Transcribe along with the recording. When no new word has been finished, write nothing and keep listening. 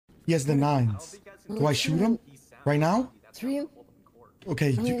He has the 9s. Do I shoot him right now?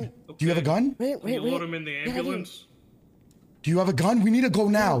 Okay. Do you have a gun? Can you load him in the ambulance? Do you have a gun? We need to go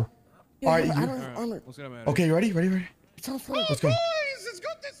now. Yeah, all right. Let's get him out. Okay, you ready? Ready? It's all fun. Let's go. Boys, it's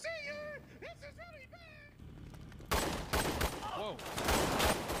good to see you. This is really bad. Whoa.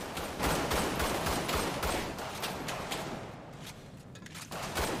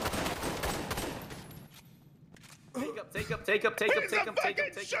 Take up.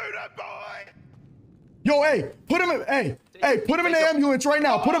 Shooter, boy. Yo, hey, put him in. Hey, put him in the ambulance right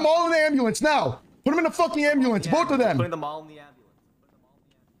now. Put them all in the ambulance now. Put them in the fucking ambulance, both of them. Putting them all in the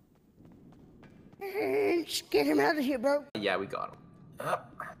ambulance. Just get him out of here, bro. Yeah, we got him. All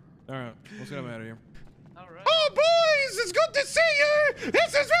right, let's get him out of here. All right. Oh, boys, it's good to see you.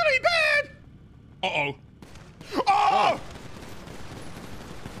 This is really bad. Uh-oh. Oh!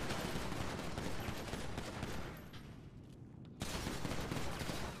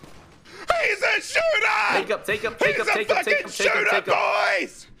 He's a shooter! Take him,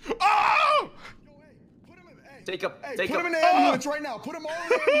 boys! Oh! Take him Put him in the ambulance right now. Put them all in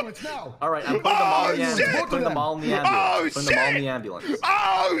the ambulance now. All right, I'm putting them all in the ambulance. Putting them all in the ambulance. Oh, Putting them all in the ambulance.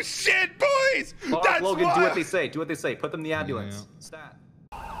 Oh, shit, boys! That's Logan, do what they say. Do what they say. Put them in the ambulance. Yeah. Stat.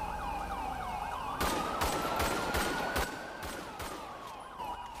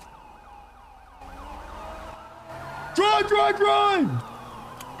 Drive!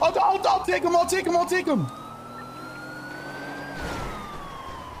 I'll take him.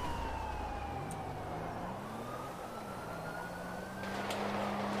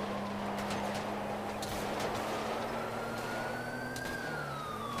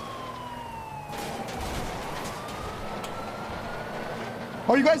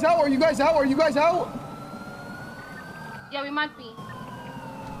 Are you guys out? Yeah, we might be.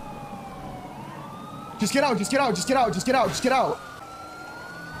 Just get out. Suspect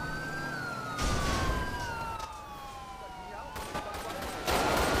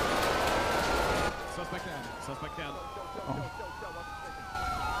down.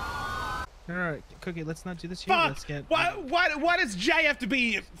 All right, Cookie, let's not do this here. Fuck! Let's get... Why does Jay have to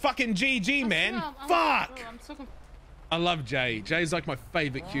be fucking GG, man? Fuck! I love Jay. Jay's like my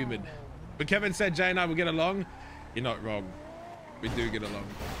favorite human. But Kevin said Jay and I will get along. You're not wrong. We do get along.